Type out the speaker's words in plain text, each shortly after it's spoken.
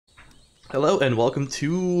Hello and welcome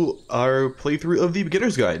to our playthrough of the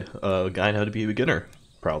Beginner's Guide. Guide how to be a beginner,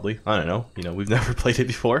 probably. I don't know. We've never played it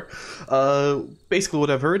before. Basically what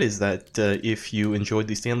I've heard is that if you enjoyed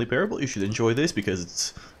the Stanley Parable, you should enjoy this because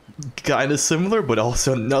it's kind of similar, but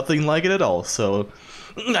also nothing like it at all. So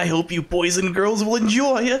I hope you boys and girls will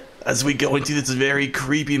enjoy it as we go into this very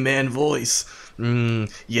creepy man voice.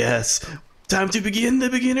 Yes. Time to begin the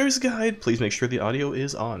Beginner's Guide. Please make sure the audio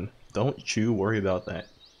is on. Don't you worry about that.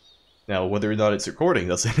 Now, whether or not it's recording,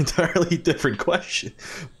 that's an entirely different question,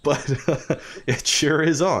 but it sure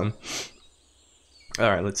is on.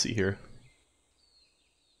 Alright, let's see here.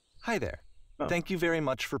 Hi there. Thank you very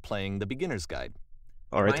much for playing The Beginner's Guide.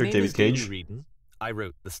 Alright, there, David Cage. I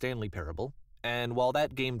wrote The Stanley Parable, and while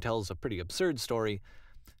that game tells a pretty absurd story,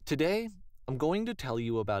 today I'm going to tell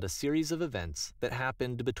you about a series of events that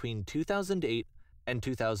happened between 2008 and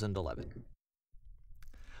 2011.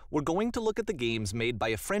 We're going to look at the games made by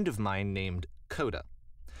a friend of mine named Coda.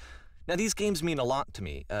 Now, these games mean a lot to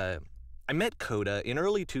me. I met Coda in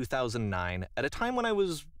early 2009 at a time when I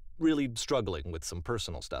was really struggling with some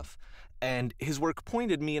personal stuff, and his work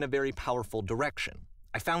pointed me in a very powerful direction.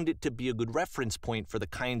 I found it to be a good reference point for the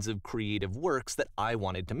kinds of creative works that I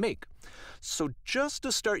wanted to make. So just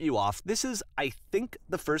to start you off, this is, I think,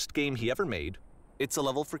 the first game he ever made. It's a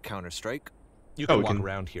level for Counter-Strike. You can walk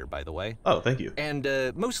around here, by the way. Oh, thank you. And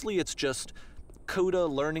mostly it's just Coda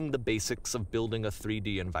learning the basics of building a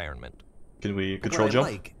 3D environment. Can we control jump?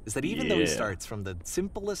 What I like is that even though he starts from the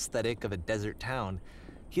simple aesthetic of a desert town,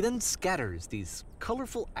 he then scatters these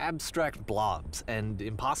colorful abstract blobs and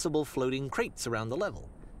impossible floating crates around the level.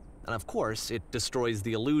 And of course, it destroys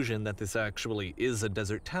the illusion that this actually is a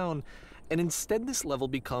desert town, and instead this level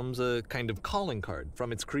becomes a kind of calling card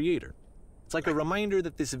from its creator. It's like a reminder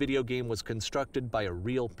that this video game was constructed by a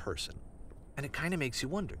real person. And it kind of makes you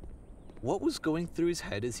wonder, what was going through his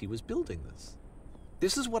head as he was building this?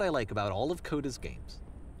 This is what I like about all of Coda's games.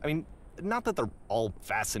 I mean, not that they're all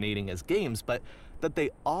fascinating as games, but that they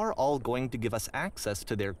are all going to give us access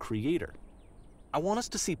to their creator. I want us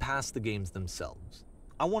to see past the games themselves.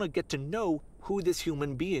 I want to get to know who this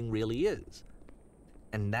human being really is.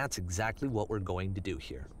 And that's exactly what we're going to do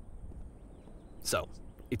here. So,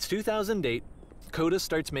 it's 2008, Coda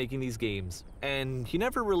starts making these games, and he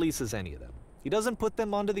never releases any of them. He doesn't put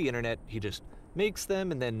them onto the internet, he just makes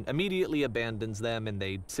them and then immediately abandons them and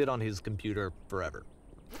they sit on his computer forever.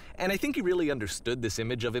 And I think he really understood this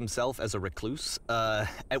image of himself as a recluse.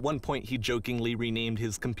 At one point he jokingly renamed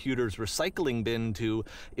his computer's recycling bin to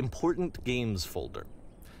Important Games Folder.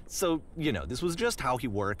 So, this was just how he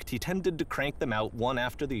worked. He tended to crank them out one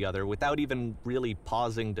after the other without even really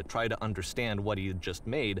pausing to try to understand what he had just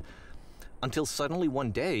made, until suddenly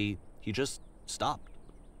one day, he just stopped.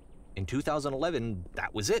 In 2011,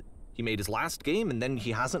 that was it. He made his last game, and then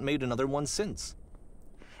he hasn't made another one since.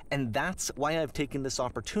 And that's why I've taken this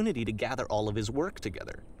opportunity to gather all of his work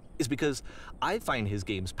together, is because I find his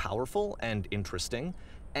games powerful and interesting,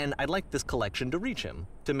 and I'd like this collection to reach him,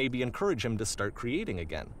 to maybe encourage him to start creating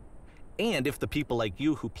again. And if the people like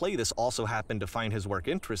you who play this also happen to find his work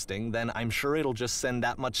interesting, then I'm sure it'll just send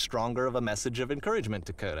that much stronger of a message of encouragement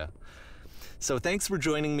to Coda. So thanks for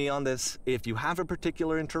joining me on this. If you have a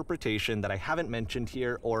particular interpretation that I haven't mentioned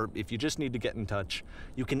here, or if you just need to get in touch,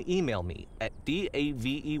 you can email me at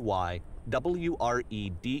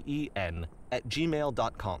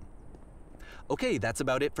daveywreden@gmail.com. Okay, that's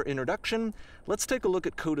about it for introduction. Let's take a look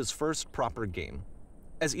at Coda's first proper game.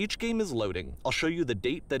 As each game is loading, I'll show you the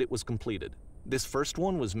date that it was completed. This first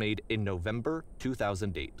one was made in November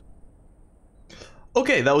 2008.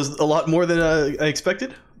 Okay, that was a lot more than I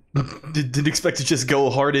expected. Didn't expect to just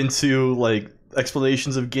go hard into,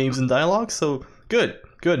 explanations of games and dialogue, so good.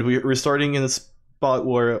 We're starting in a spot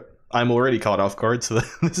where I'm already caught off guard, so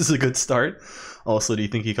this is a good start. Also, do you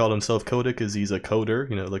think he called himself Coda because he's a coder?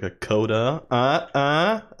 Like a coda?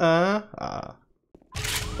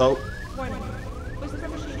 Oh. Warning. Whisper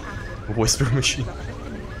machine active. Whisper machine.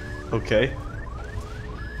 Okay.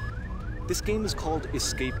 This game is called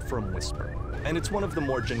Escape from Whisper, and it's one of the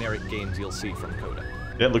more generic games you'll see from Coda.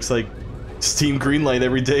 Yeah, it looks like Steam Greenlight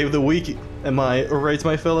every day of the week. Am I right,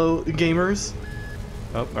 my fellow gamers?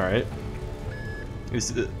 Oh, alright.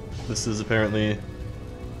 This is apparently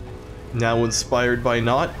now inspired by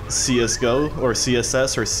not CSGO, or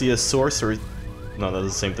CSS, or CS Source, or... No, that's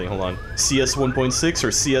the same thing, hold on. CS 1.6,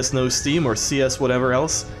 or CS No Steam, or CS whatever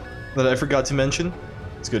else that I forgot to mention.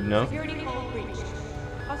 It's good to know.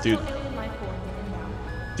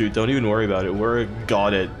 Dude, don't even worry about it. We're a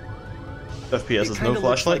god at FPS. No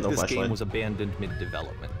flashlight? No flashlight. This game was abandoned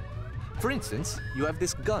mid-development. For instance, you have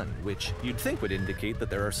this gun, which you'd think would indicate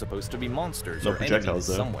that there are supposed to be monsters or enemies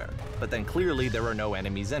somewhere. but then clearly there are no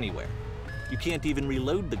enemies anywhere. You can't even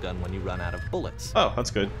reload the gun when you run out of bullets. Oh,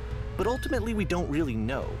 that's good. But ultimately, we don't really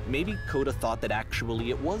know. Maybe Coda thought that actually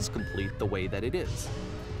it was complete the way that it is.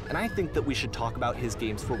 And I think that we should talk about his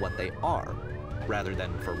games for what they are, rather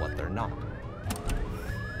than for what they're not.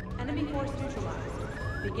 Enemy force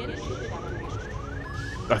neutralized. Begin ship evacuation.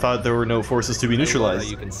 I thought there were no forces to be I love neutralized. how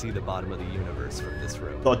you can see the bottom of the universe from this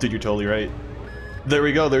room. Oh, dude, you're totally right. There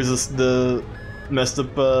we go. There's the messed up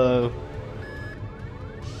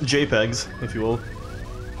JPEGs, if you will.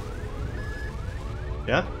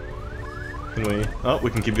 Yeah? Can we... Oh,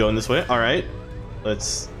 we can keep going this way. Alright.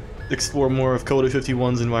 Let's explore more of Coda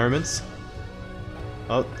 51's environments.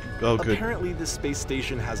 Oh, good. Apparently, this space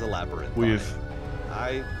station has a labyrinth. We've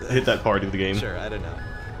hit that part of the game. Sure, I don't know.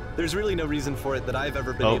 There's really no reason for it that I've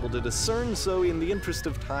ever been able to discern, so in the interest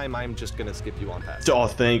of time, I'm just gonna skip you on past. Oh,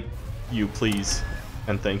 thank you, please.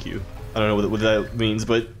 And thank you. I don't know what that means,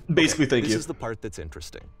 but basically thank you. This is the part that's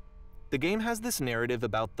interesting. The game has this narrative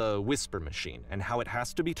about the whisper machine and how it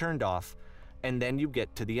has to be turned off, and then you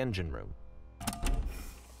get to the engine room.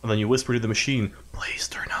 And then you whisper to the machine, please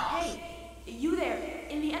turn off. Hey, you there,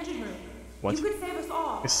 in the engine room. What? You could save us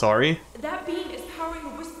all. Sorry? That beam is powering the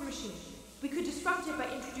whisper machine. We could disrupt it by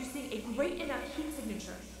introducing a great enough heat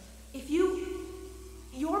signature. If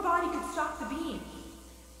your body could stop the beam.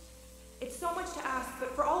 It's so much to ask,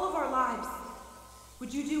 but for all of our lives,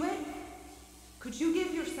 would you do it? Could you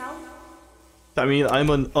give yourself? I mean, I'm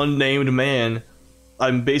an unnamed man.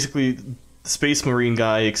 I'm basically the Space Marine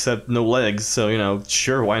guy, except no legs, so, you know,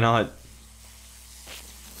 sure, why not?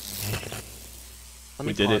 Let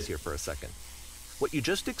me pause here for a second. What you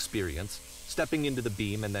just experienced, stepping into the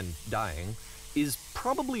beam and then dying, is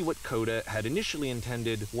probably what Coda had initially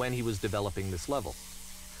intended when he was developing this level.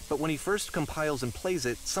 But when he first compiles and plays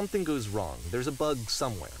it, something goes wrong. There's a bug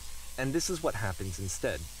somewhere, and this is what happens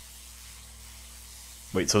instead.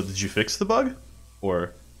 Wait, so did you fix the bug?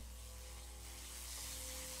 Or...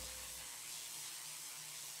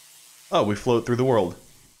 Oh, we float through the world.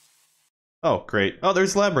 Oh, great. Oh,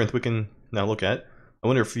 there's Labyrinth we can now look at. I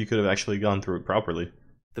wonder if you could have actually gone through it properly.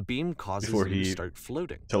 The beam causes you to start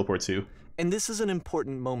floating. Teleports you. And this is an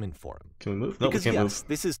important moment for him. Can we move? No, because we can't yes, move.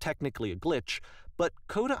 This is technically a glitch, but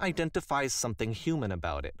Coda identifies something human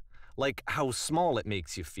about it. Like how small it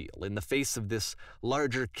makes you feel in the face of this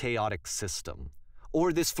larger chaotic system.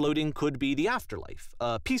 Or this floating could be the afterlife,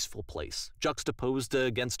 a peaceful place, juxtaposed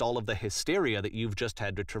against all of the hysteria that you've just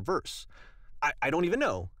had to traverse. I don't even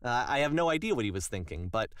know. I have no idea what he was thinking,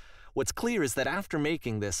 but what's clear is that after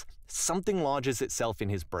making this, something lodges itself in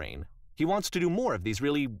his brain. He wants to do more of these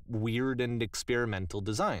really weird and experimental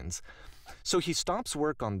designs. So he stops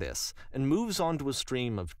work on this and moves on to a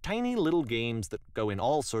stream of tiny little games that go in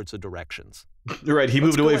all sorts of directions. You're right, he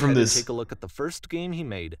moved away from this. Take a look at the first game he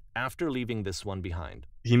made after leaving this one behind.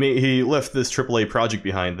 He left this AAA project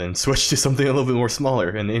behind, then switched to something a little bit more smaller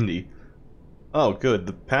and indie. Oh, good.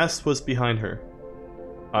 The past was behind her.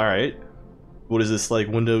 Alright. What is this, like,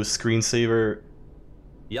 Windows screensaver?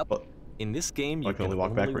 Yep. What? In this game, you can only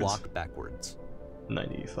walk backwards.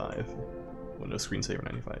 95. Windows screensaver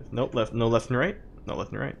 95. Nope, no left and right. No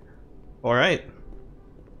left and right. Alright.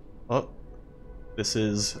 Oh. This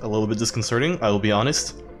is a little bit disconcerting, I will be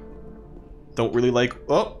honest. Don't really like...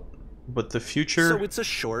 Oh! But the future So it's a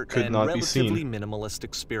short and relatively minimalist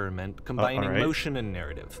experiment combining motion and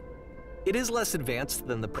narrative. It is less advanced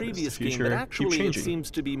than the previous game, but actually it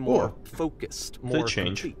seems to be more focused, more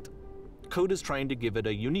complete. Coda's trying to give it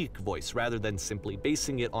a unique voice rather than simply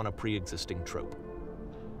basing it on a pre-existing trope.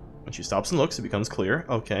 When she stops and looks, it becomes clear.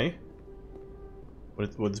 Okay.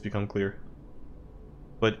 What does become clear?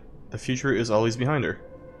 But the future is always behind her.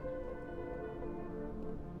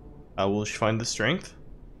 Will she find the strength?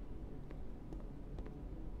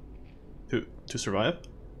 To survive?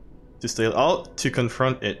 To stay out? To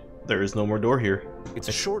confront it. There is no more door here. It's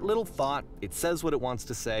a short little thought, it says what it wants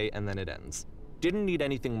to say, and then it ends. Didn't need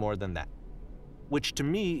anything more than that. Which to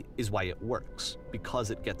me is why it works,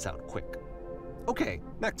 because it gets out quick. Okay,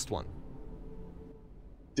 next one.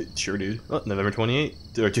 Sure, dude. Oh, November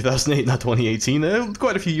 28th, or 2008, not 2018.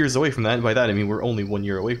 Quite a few years away from that, and by that I mean we're only 1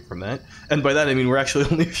 year away from that. And by that I mean we're actually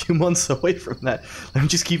only a few months away from that. Let me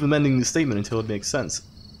just keep amending the statement until it makes sense.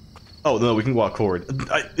 Oh, no, we can walk forward.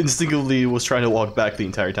 I instinctively was trying to walk back the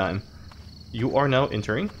entire time. You are now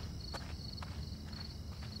entering.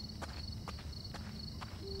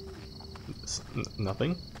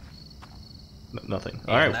 Nothing? Nothing.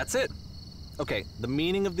 Alright. That's it. Okay, the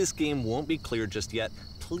meaning of this game won't be clear just yet.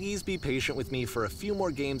 Please be patient with me for a few more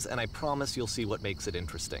games, and I promise you'll see what makes it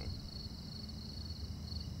interesting.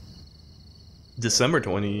 December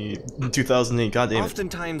 2008, god damn it.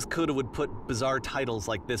 Oftentimes, Coda would put bizarre titles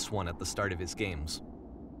like this one at the start of his games.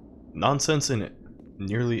 Nonsense in it.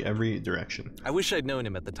 Nearly every direction. I wish I'd known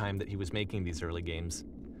him at the time that he was making these early games.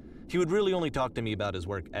 He would really only talk to me about his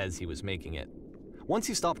work as he was making it. Once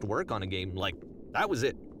he stopped work on a game, like, that was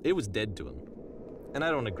it. It was dead to him. And I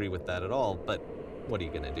don't agree with that at all, but what are you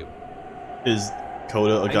gonna do? Is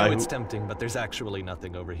Coda a guy I know who... it's tempting, but there's actually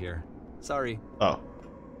nothing over here. Sorry. Oh.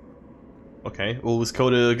 Okay, well, was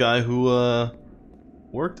Coda a guy who,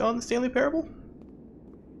 worked on the Stanley Parable?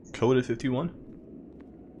 Coda 51?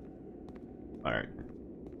 Alright.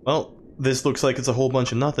 Well, this looks like it's a whole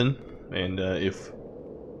bunch of nothing, and, if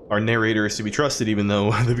our narrator is to be trusted, even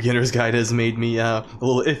though the beginner's guide has made me, a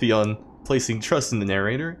little iffy on placing trust in the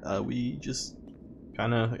narrator, we just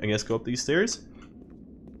kinda, I guess, go up these stairs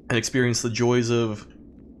and experience the joys of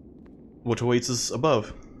what awaits us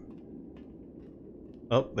above.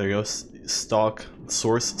 Oh, there you go. Stock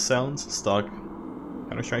source sounds. Stock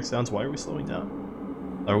Counter-Strike sounds. Why are we slowing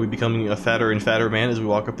down? Are we becoming a fatter and fatter man as we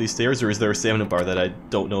walk up these stairs, or is there a stamina bar that I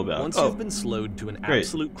don't know about? Once you've been slowed to an Great.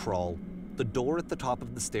 absolute crawl, the door at the top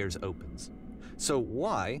of the stairs opens. So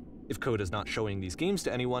why, if Coda's not showing these games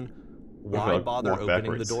to anyone, why bother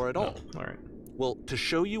opening the door at all? No. Alright. Well, to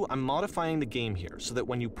show you, I'm modifying the game here so that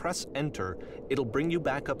when you press enter, it'll bring you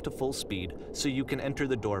back up to full speed so you can enter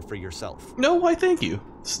the door for yourself. No, why thank you.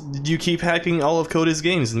 You keep hacking all of Coda's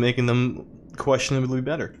games and making them questionably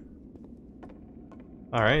better.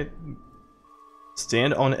 Alright.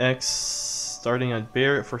 Stand on X, starting at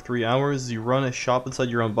bear for 3 hours. You run a shop inside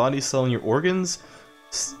your own body, selling your organs.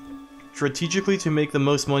 Strategically to make the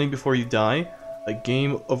most money before you die. A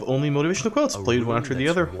game of only motivational quotes, played one after the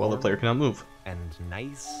other, while the player cannot move. And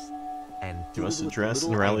nice, and You must filled with address and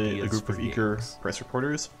little rally a ideas group for of eager games. press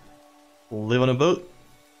reporters. Live on a boat,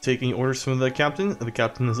 taking orders from the captain. The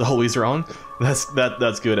captain is always wrong. That's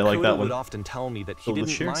good. I like Coda that one. would often tell me that he Filled with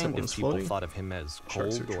didn't sharks, mind if everyone's people floating. thought of him as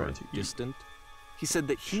Sharks cold are or trying to eat distant. He said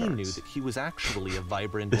that he sharks. knew that he was actually a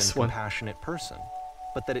vibrant This and one. compassionate person,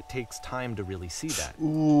 but that it takes time to really see that.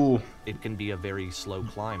 Ooh, It can be a very slow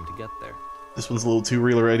climb to get there. this one's a little too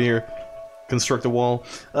real right here. Construct a wall.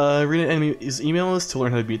 Read an enemy's email is to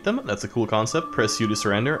learn how to beat them. That's a cool concept. Press U to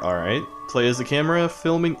surrender. Alright. Play as the camera,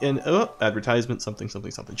 filming in advertisement, something,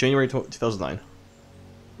 something, something. January 2009.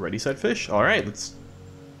 Ready, set, fish. Alright, let's...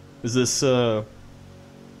 Is this,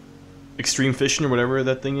 Extreme Fishing or whatever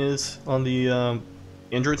that thing is on the,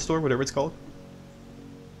 Android store, whatever it's called?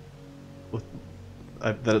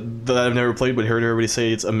 That I've never played, but heard everybody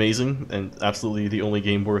say it's amazing, and absolutely the only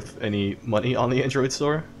game worth any money on the Android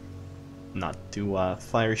store. Not to,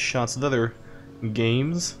 fire shots at other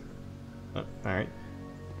games. Oh, alright.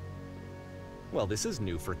 Well, this is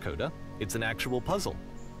new for Coda. It's an actual puzzle.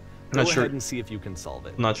 Not Go sure. ahead and see if you can solve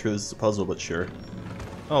it. Not sure this is a puzzle, but sure.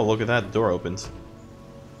 Oh, look at that, the door opens.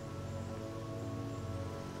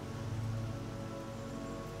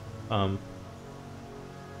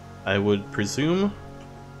 I would presume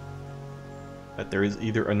that there is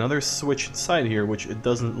either another switch inside here, which it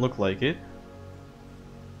doesn't look like it.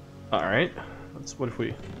 Alright, what if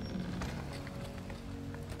we...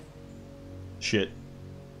 Shit.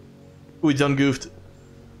 We done goofed.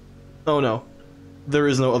 Oh no. There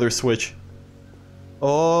is no other switch.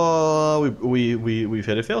 Oh, we've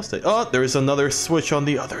hit a fail state. Oh, there's another switch on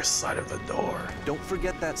the other side of the door. Don't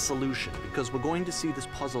forget that solution, because we're going to see this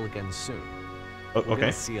puzzle again soon. Oh, We're okay.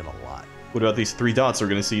 gonna see it a lot. What about these 3 dots? We're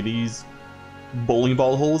gonna see these bowling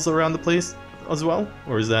ball holes around the place as well?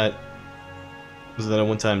 Or is that a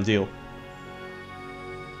one-time deal?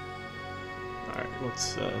 Alright,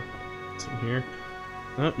 what's in here?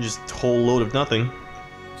 Oh, just a whole load of nothing.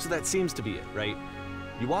 So that seems to be it, right?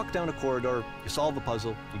 You walk down a corridor, you solve the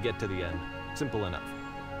puzzle, you get to the end. Simple enough.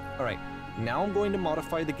 Alright, now I'm going to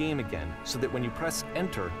modify the game again, so that when you press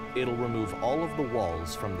enter, it'll remove all of the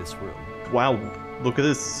walls from this room. Wow, look at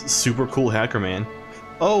this super cool hacker man.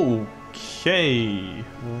 Okay,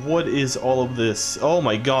 what is all of this? Oh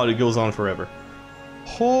my god, it goes on forever.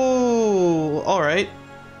 Oh, alright.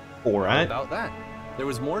 How Alright, about that? There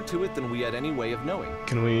was more to it than we had any way of knowing.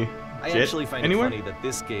 can we I get actually find anywhere? it funny that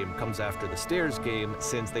this game comes after the Stairs game,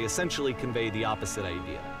 since they essentially convey the opposite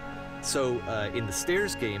idea. So, in the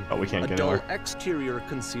Stairs game, Oh, we can't a get dull anywhere. exterior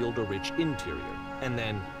concealed a rich interior. And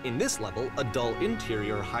then, in this level, a dull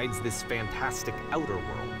interior hides this fantastic outer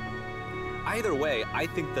world. Either way, I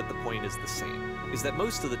think that the point is the same, is that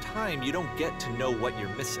most of the time you don't get to know what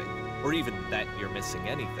you're missing, or even that you're missing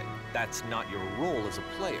anything. That's not your role as a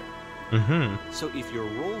player. Mm-hmm. So if your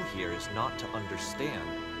role here is not to understand,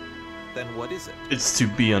 then what is it? It's to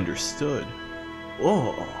be understood.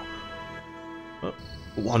 Oh.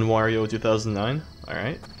 One Wario 2009.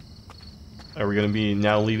 Alright. Are we gonna be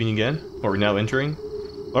now leaving again? Or now entering?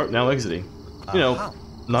 Or now exiting? You know,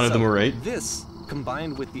 none of them were right. This,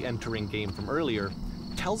 combined with the entering game from earlier,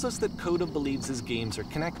 tells us that Coda believes his games are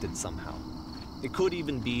connected somehow. It could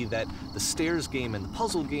even be that the stairs game and the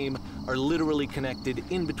puzzle game are literally connected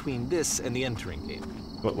in between this and the entering game.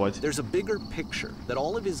 What? There's a bigger picture that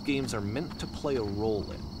all of his games are meant to play a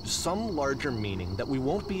role in, some larger meaning that we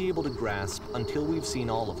won't be able to grasp until we've seen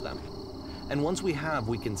all of them. And once we have,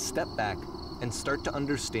 we can step back and start to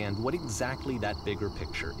understand what exactly that bigger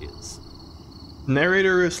picture is.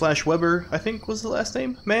 Narrator / Weber, I think was the last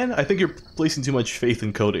name? Man, I think you're placing too much faith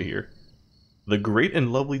in Coda here. The Great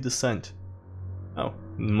and Lovely Descent. Oh,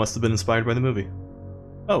 must have been inspired by the movie.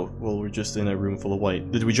 Oh, well, we're just in a room full of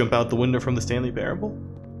white. Did we jump out the window from the Stanley Parable?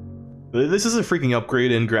 This is a freaking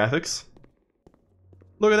upgrade in graphics.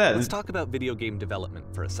 Look at that. Let's talk about video game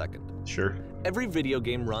development for a second. Sure. Every video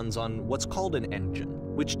game runs on what's called an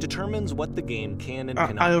engine, which determines what the game can and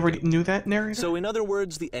cannot I already do. knew that, narrator? So in other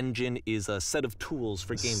words, the engine is a set of tools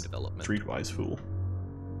for game development. Streetwise fool.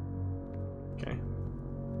 Okay.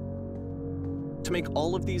 To make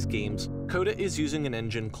all of these games, Coda is using an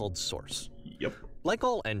engine called Source. Yep. Like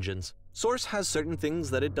all engines, Source has certain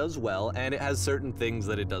things that it does well, and it has certain things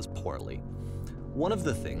that it does poorly. One of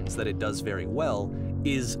the things that it does very well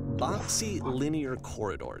is boxy linear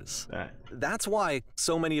corridors. That's why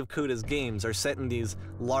so many of Coda's games are set in these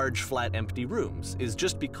large, flat, empty rooms, is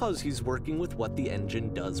just because he's working with what the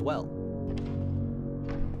engine does well.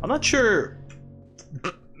 I'm not sure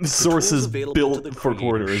Source is built for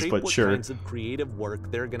corridors, but sure. What kinds of creative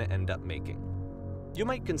work they're going to end up making. You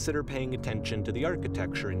might consider paying attention to the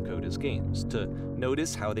architecture in Coda's games to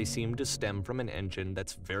notice how they seem to stem from an engine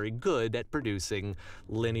that's very good at producing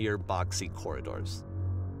linear, boxy corridors.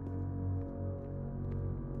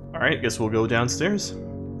 Alright, guess we'll go downstairs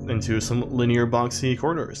into some linear, boxy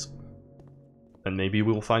corridors. And maybe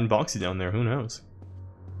we'll find Boxy down there, who knows?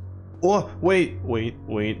 Oh, wait a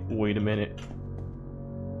minute.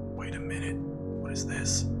 Wait a minute. What is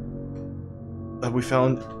this? Have we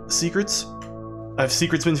found secrets? Have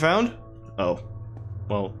secrets been found? Oh.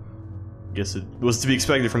 Well, guess it was to be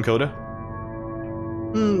expected from Coda.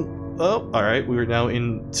 Oh, alright, we are now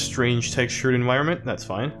in strange textured environment, that's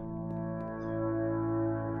fine.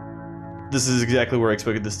 This is exactly where I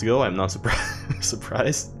expected this to go, I'm not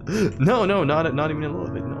surprised. No, not even a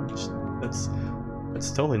little bit, no,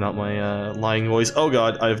 that's totally not my lying voice. Oh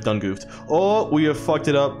god, I've done goofed. Oh, we have fucked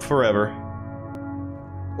it up forever.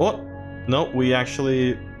 What? No, we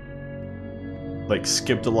actually like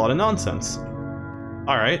skipped a lot of nonsense.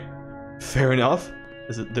 Alright, fair enough.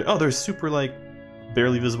 Is it there? Oh, there's super like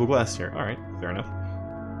barely visible glass here. Alright, fair enough.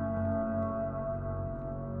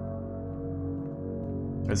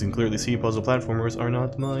 As you can clearly see, puzzle platformers are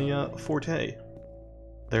not my forte.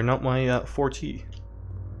 They're not my forte.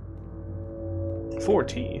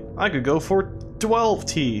 4T. I could go for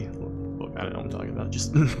 12T. Look, I don't know what I'm talking about.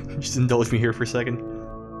 Just indulge me here for a second.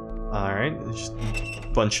 Alright, just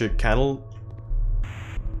a bunch of cattle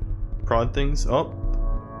prod things. Oh,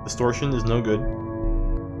 distortion is no good.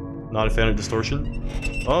 Not a fan of distortion.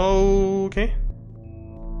 Okay.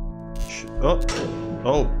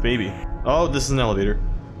 Oh, baby. Oh, this is an elevator.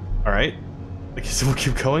 Alright. Okay, so we'll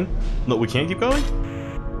keep going? No, we can't keep going?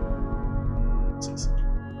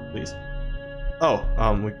 Please. Oh,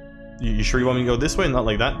 you sure you want me to go this way and not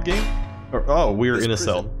like that game? Or, oh, we're in a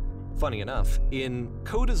cell. Funny enough, in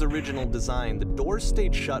Coda's original design, the doors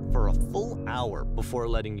stayed shut for a full hour before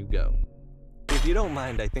letting you go. If you don't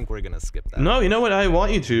mind, I think we're gonna skip that. No, you know what? I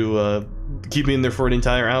want you to keep me in there for an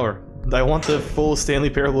entire hour. I want the full Stanley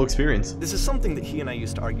Parable experience. This is something that he and I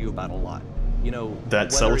used to argue about a lot. You know,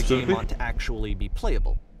 that whether a game ought to actually be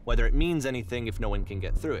playable, whether it means anything if no one can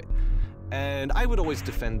get through it. And I would always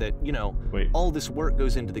defend that, you know, all this work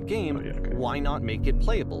goes into the game, why not make it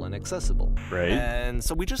playable and accessible? Right. And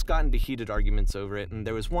so we just got into heated arguments over it, and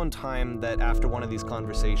there was one time that after one of these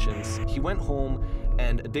conversations, he went home,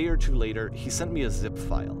 and a day or two later, he sent me a zip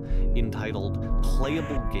file entitled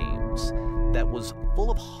Playable Games that was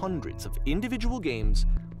full of hundreds of individual games,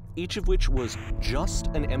 each of which was just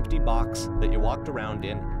an empty box that you walked around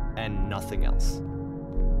in and nothing else.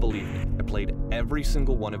 Believe me, I played every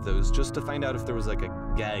single one of those just to find out if there was like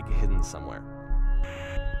a gag hidden somewhere.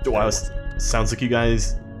 Wow, sounds like you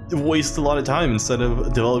guys waste a lot of time instead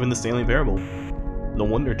of developing the Stanley Parable. No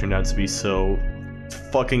wonder it turned out to be so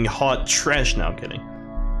fucking hot trash. Now I'm kidding.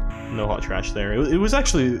 No hot trash there. It was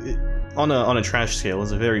actually, on a trash scale, it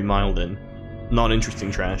was a very mild and non-interesting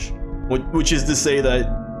trash. Which is to say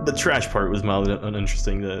that the trash part was mild and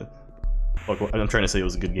uninteresting. Look, I'm trying to say it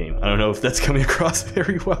was a good game. I don't know if that's coming across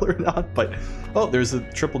very well or not, but... Oh, there's a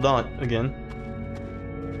triple dot again.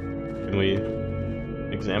 Can we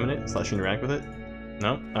examine it / interact with it?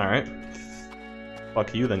 No? Alright.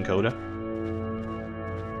 Fuck you then, Coda.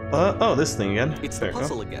 Oh, this thing again. It's the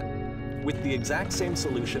puzzle again, with the exact same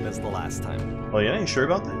solution as the last time. Oh yeah? You sure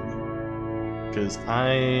about that? Because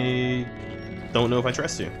I don't know if I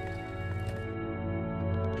trust you.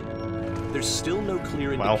 There's still no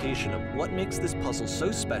clear indication of what makes this puzzle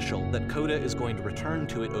so special that Coda is going to return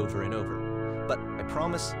to it over and over. But I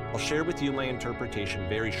promise I'll share with you my interpretation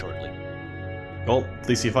very shortly. Well, at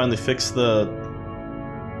least you finally fixed the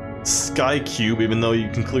sky cube, even though you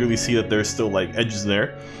can clearly see that there's still, like, edges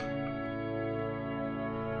there.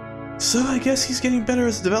 So I guess he's getting better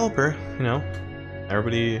as a developer, you know.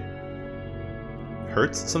 Everybody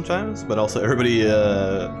hurts sometimes, but also everybody,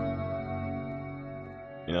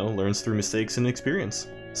 you know, learns through mistakes and experience.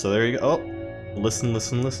 So there you go. Oh, listen,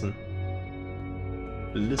 listen, listen.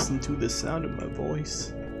 Listen to the sound of my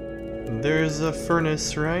voice. There's a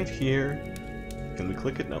furnace right here. Can we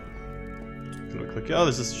click it? No. Can we click it? Oh,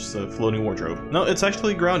 this is just a floating wardrobe. No, it's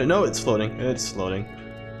actually grounded. No, it's floating. It's floating.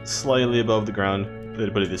 Slightly above the ground,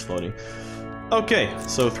 but it is floating. Okay,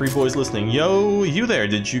 so 3 boys listening. Yo, you there?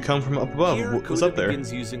 Did you come from up above? Here, What was up there?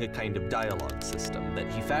 begins using a kind of dialogue system that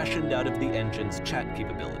he fashioned out of the engine's chat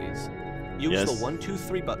capabilities. Use the 1, 2,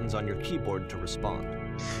 3 buttons on your keyboard to respond.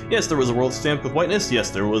 Yes, there was a world stamped with whiteness. Yes,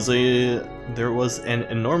 there was an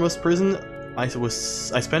enormous prison. I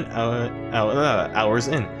spent hours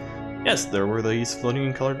in. Yes, there were these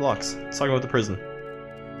floating colored blocks. Let's talk about the prison.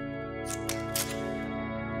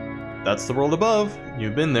 That's the world above.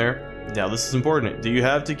 You've been there. Now this is important. Do you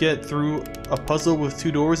have to get through a puzzle with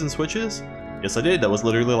 2 doors and switches? Yes, I did. That was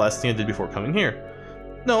literally the last thing I did before coming here.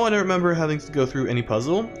 No, I don't remember having to go through any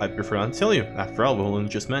puzzle. I prefer not to tell you. After all, we only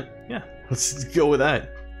just met. Yeah, let's go with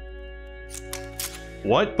that.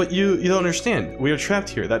 What? But you don't understand. We are trapped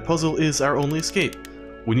here. That puzzle is our only escape.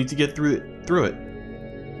 We need to get through it.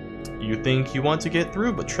 You think you want to get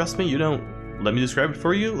through, but trust me, you don't. Let me describe it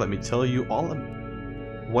for you. Let me tell you all of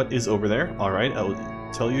what is over there. Alright, I will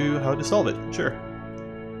tell you how to solve it. Sure.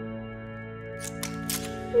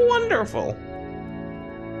 Wonderful.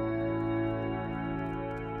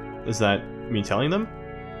 Is that me telling them?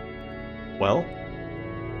 Well,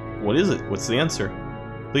 what is it? What's the answer?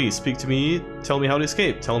 Please speak to me. Tell me how to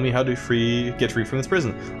escape. Tell me how to get free from this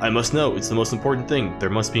prison. I must know. It's the most important thing. There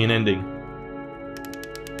must be an ending.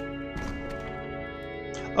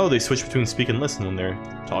 Oh, they switch between speak and listen when they're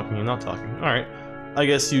talking and not talking. Alright. I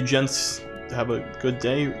guess you gents have a good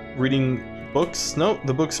day reading books? No,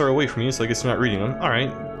 the books are away from you, so I guess you're not reading them. Alright.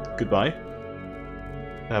 Goodbye.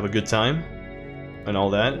 Have a good time. And all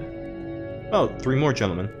that. Oh, 3 more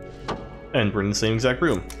gentlemen. And we're in the same exact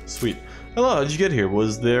room. Sweet. Hello, how'd you get here?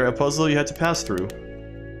 Was there a puzzle you had to pass through?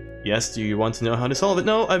 Yes, do you want to know how to solve it?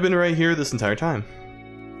 No, I've been right here this entire time.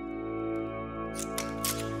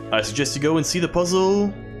 I suggest you go and see the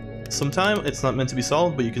puzzle sometime. It's not meant to be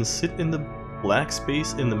solved, but you can sit in the black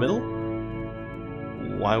space in the middle.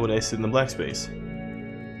 Why would I sit in the black space?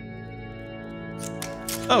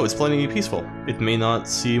 Oh, it's plenty peaceful. It may not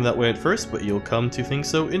seem that way at first, but you'll come to think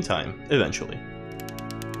so in time, eventually.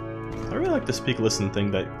 I really like the speak-listen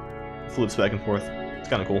thing that flips back and forth. It's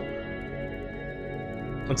kind of cool.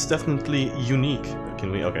 It's definitely unique.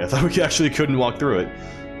 Can we? Okay, I thought we actually couldn't walk through it.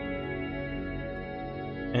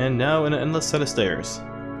 And now an endless set of stairs.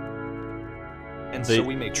 And so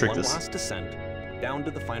we make one last descent down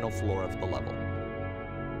to the final floor of the level.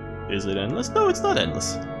 Is it endless? No, it's not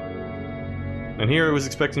endless. And here I was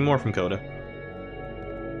expecting more from Coda.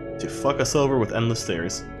 To fuck us over with endless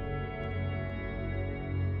stairs.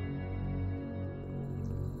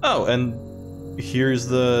 Oh, and here's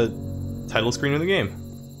the title screen of the game.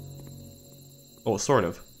 Oh, sort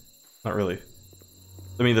of. Not really.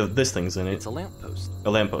 I mean, this thing's in it. It's a lamppost. A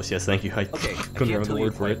lamppost, yes, thank you. I couldn't remember the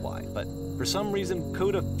word for it. Why, but for some reason,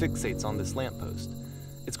 Coda fixates on this lamppost.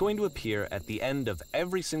 It's going to appear at the end of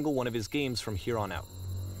every single one of his games from here on out.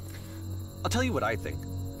 I'll tell you what I think.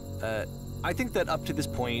 I think that up to this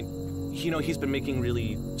point, you know, he's been making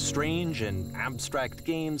really strange and abstract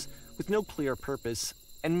games with no clear purpose,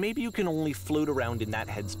 and maybe you can only float around in that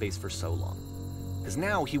headspace for so long. Because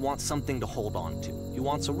now he wants something to hold on to. He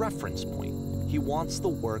wants a reference point. He wants the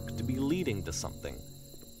work to be leading to something.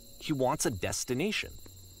 He wants a destination,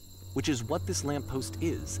 which is what this lamppost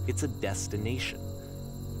is. It's a destination.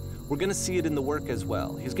 We're going to see it in the work as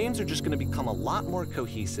well. His games are just going to become a lot more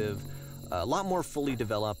cohesive, a lot more fully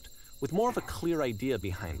developed, with more of a clear idea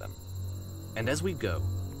behind them. And as we go,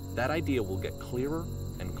 that idea will get clearer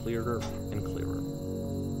and clearer and clearer.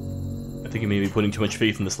 I think you may be putting too much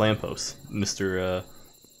faith in this lamppost, Mr.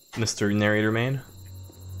 Narrator Man.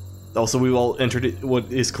 Also, we all entered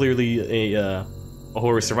what is clearly a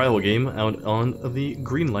horror survival game out on the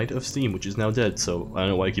green light of Steam, which is now dead, so I don't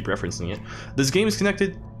know why I keep referencing it. This game is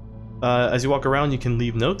connected. As you walk around, you can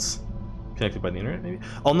leave notes. Connected by the internet, maybe?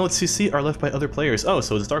 All notes you see are left by other players. Oh,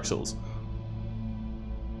 so it's Dark Souls.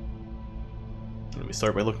 Let me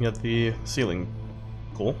start by looking at the ceiling.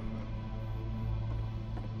 Cool.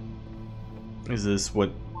 Is this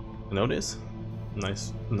what a note is?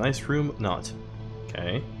 Nice room, not.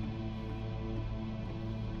 Okay.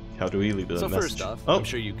 How do we leave the message? So first off, I'm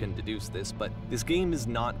sure you can deduce this, but this game is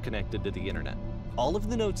not connected to the internet. All of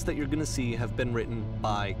the notes that you're gonna see have been written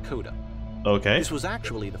by Coda. Okay. This was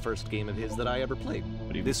actually the first game of his that I ever played.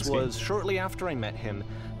 This was shortly after I met him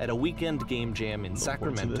at a weekend game jam in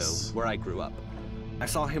Sacramento, where I grew up. I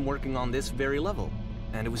saw him working on this very level,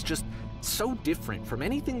 and it was just so different from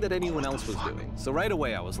anything that anyone else was doing. So right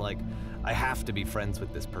away I was like, I have to be friends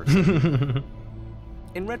with this person.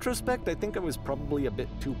 In retrospect, I think I was probably a bit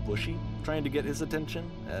too pushy trying to get his attention.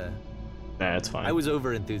 Nah, it's fine. I was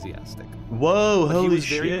over-enthusiastic. Whoa, but holy shit.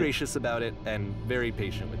 he was very gracious about it and very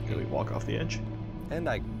patient with me. Can we walk off the edge? And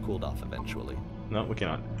I cooled off eventually. No, we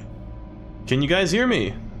cannot. Can you guys hear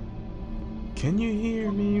me? Can you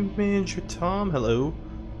hear me, Manager Tom? Hello?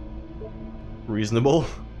 Reasonable.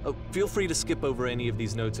 Oh, feel free to skip over any of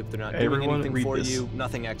these notes if they're not doing anything for you.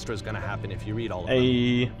 Nothing extra is going to happen if you read all of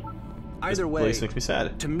them. Either way, this place makes me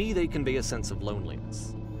sad. To me they convey a sense of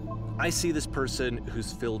loneliness. I see this person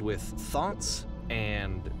who's filled with thoughts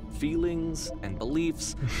and feelings and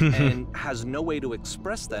beliefs and has no way to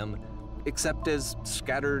express them except as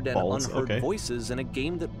scattered and unheard voices in a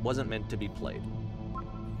game that wasn't meant to be played.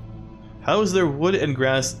 How is there wood and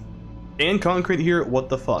grass and concrete here? What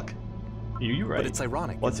the fuck? You're right. But it's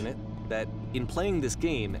ironic, isn't it? That in playing this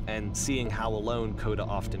game and seeing how alone Coda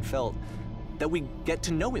often felt, that we get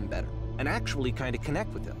to know him better and actually kind of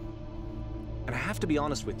connect with him. And I have to be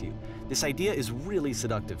honest with you, this idea is really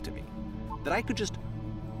seductive to me. That I could just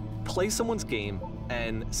play someone's game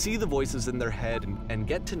and see the voices in their head and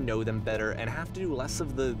get to know them better and have to do less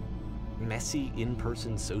of the messy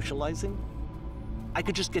in-person socializing. I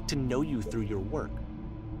could just get to know you through your work.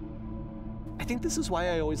 I think this is why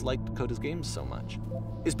I always liked Coda's games so much,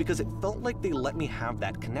 is because it felt like they let me have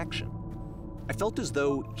that connection. I felt as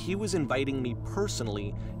though he was inviting me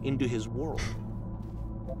personally into his world.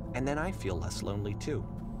 And then I feel less lonely too.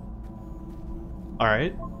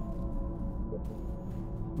 Alright.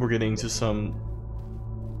 We're getting to some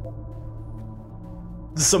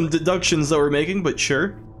deductions that we're making, but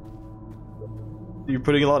sure. You're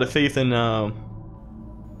putting a lot of faith in,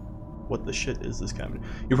 what the shit is this cabinet?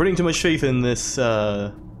 You're putting too much faith in this,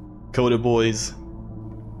 Coda boys.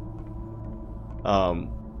 I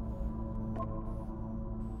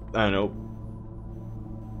don't know.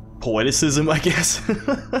 Poeticism, I guess.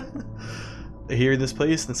 Here in this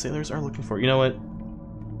place, the sailors are looking for it. You know what?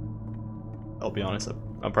 I'll be honest,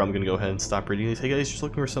 I'm probably gonna go ahead and stop reading these. Hey guys, just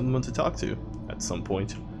looking for someone to talk to at some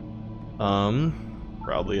point.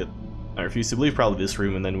 Probably I refuse to believe probably this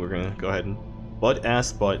room, and then we're gonna go ahead and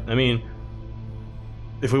I mean,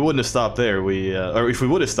 if we wouldn't have stopped there, or if we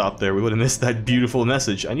would have stopped there, we would have missed that beautiful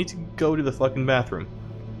message. I need to go to the fucking bathroom.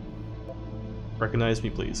 Recognize me,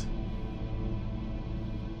 please.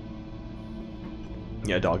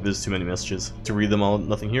 Yeah, dog, there's too many messages to read them all.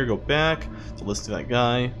 Nothing here. Go back to listen to that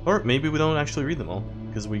guy. Or maybe we don't actually read them all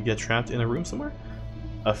because we get trapped in a room somewhere.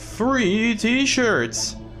 A free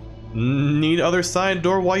t-shirts. Need other side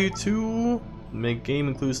door while you two. Make game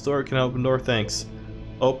includes door. Can I open door? Thanks.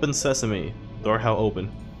 Open sesame. Door how open.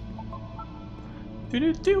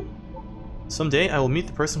 Do. Someday I will meet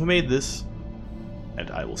the person who made this, and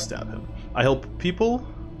I will stab him. I help people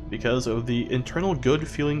because of the internal good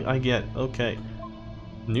feeling I get. Okay.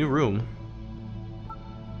 New room.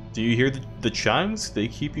 Do you hear the chimes? They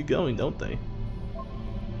keep you going, don't they?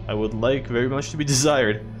 I would like very much to be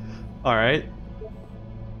desired. Alright.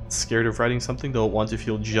 Scared of writing something, don't want to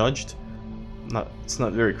feel judged. It's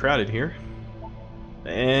not very crowded here.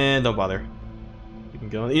 And don't bother. You can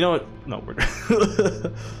go. You know what? No, we're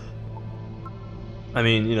I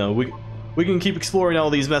mean, you know, we can keep exploring all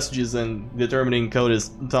these messages and determining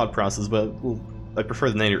Coda's thought process, but I prefer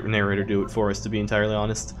the narrator do it for us, to be entirely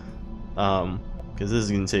honest. Because this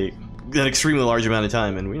is going to take an extremely large amount of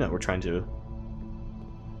time, and we're trying to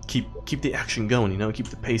keep the action going, you know, keep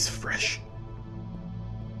the pace fresh.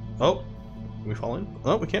 Oh, can we fall in?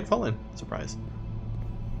 Oh, we can't fall in. Surprise.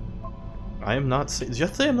 I am not safe. Did you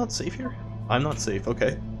have to say I'm not safe here? I'm not safe.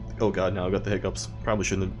 Okay. Oh god, now I've got the hiccups. Probably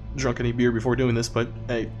shouldn't have drunk any beer before doing this, but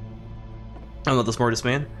hey, I'm not the smartest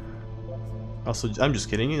man. Also, I'm just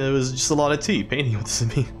kidding. It was just a lot of tea painting with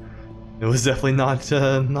this me. It was definitely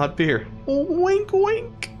not beer. Wink,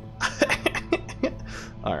 wink.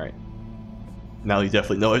 All right. Now you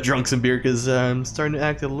definitely know I drunk some beer because I'm starting to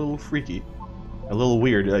act a little freaky, a little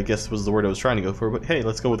weird. I guess was the word I was trying to go for. But hey,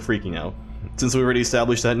 let's go with freaky now. Since we already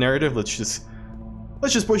established that narrative, let's just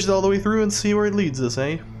push it all the way through and see where it leads us,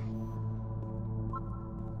 eh?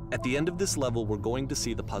 At the end of this level, we're going to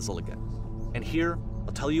see the puzzle again. And here,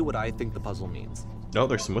 I'll tell you what I think the puzzle means. Oh,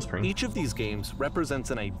 there's some whispering. Each of these games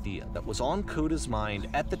represents an idea that was on Coda's mind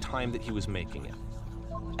at the time that he was making it.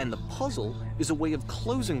 And the puzzle is a way of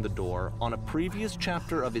closing the door on a previous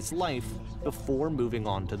chapter of his life before moving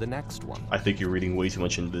on to the next one. I think you're reading way too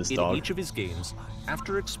much into this, dog. In each of his games,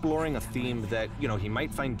 after exploring a theme that, he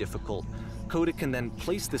might find difficult, Coda can then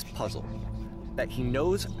place this puzzle that he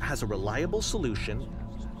knows has a reliable solution.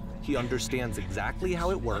 He understands exactly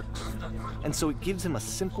how it works, and so it gives him a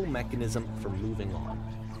simple mechanism for moving on.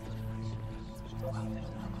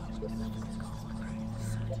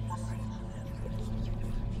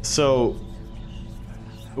 So,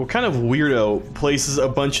 what kind of weirdo places a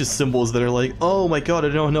bunch of symbols that are like, oh my god, I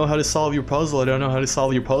don't know how to solve your puzzle, I don't know how to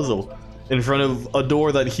solve your puzzle, in front of a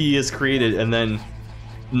door that he has created and then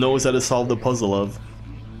knows how to solve the puzzle of?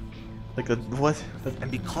 Like a, what?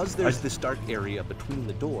 And because there's this dark area between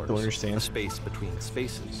the doors, don't understand. a space between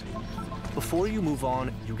spaces, before you move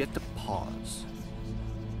on, you get to pause.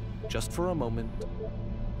 Just for a moment,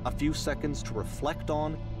 a few seconds to reflect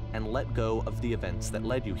on and let go of the events that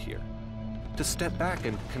led you here. To step back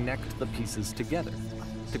and connect the pieces together.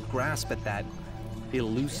 To grasp at that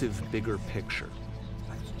elusive bigger picture.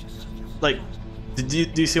 Like, do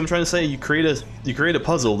you see what I'm trying to say? You create a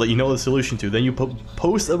puzzle that you know the solution to, then you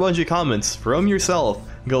post a bunch of comments from yourself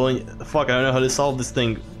going, fuck, I don't know how to solve this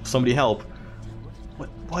thing, somebody help.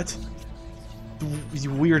 What?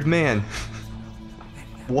 You weird man.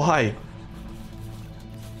 Why?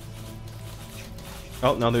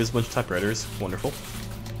 Oh, now there's a bunch of typewriters. Wonderful.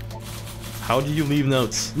 How do you leave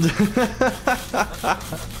notes?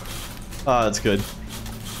 Ah, that's good.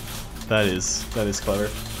 That is clever.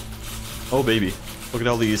 Oh baby, look at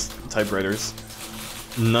all these typewriters.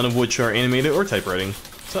 None of which are animated or typewriting.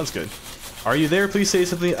 Sounds good. Are you there? Please say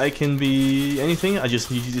something. I can be anything. I just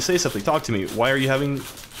need you to say something. Talk to me. Why are you having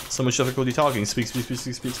so much difficulty talking? Speak, speak, speak,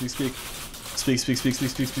 speak, speak, speak, speak. Speak, speak, speak, speak,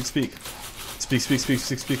 speak, speak, speak. Speak, speak, speak,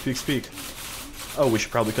 speak, speak, speak, speak. Oh, we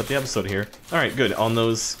should probably cut the episode here. Alright, good. On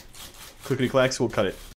those clickety-clacks, we'll cut it.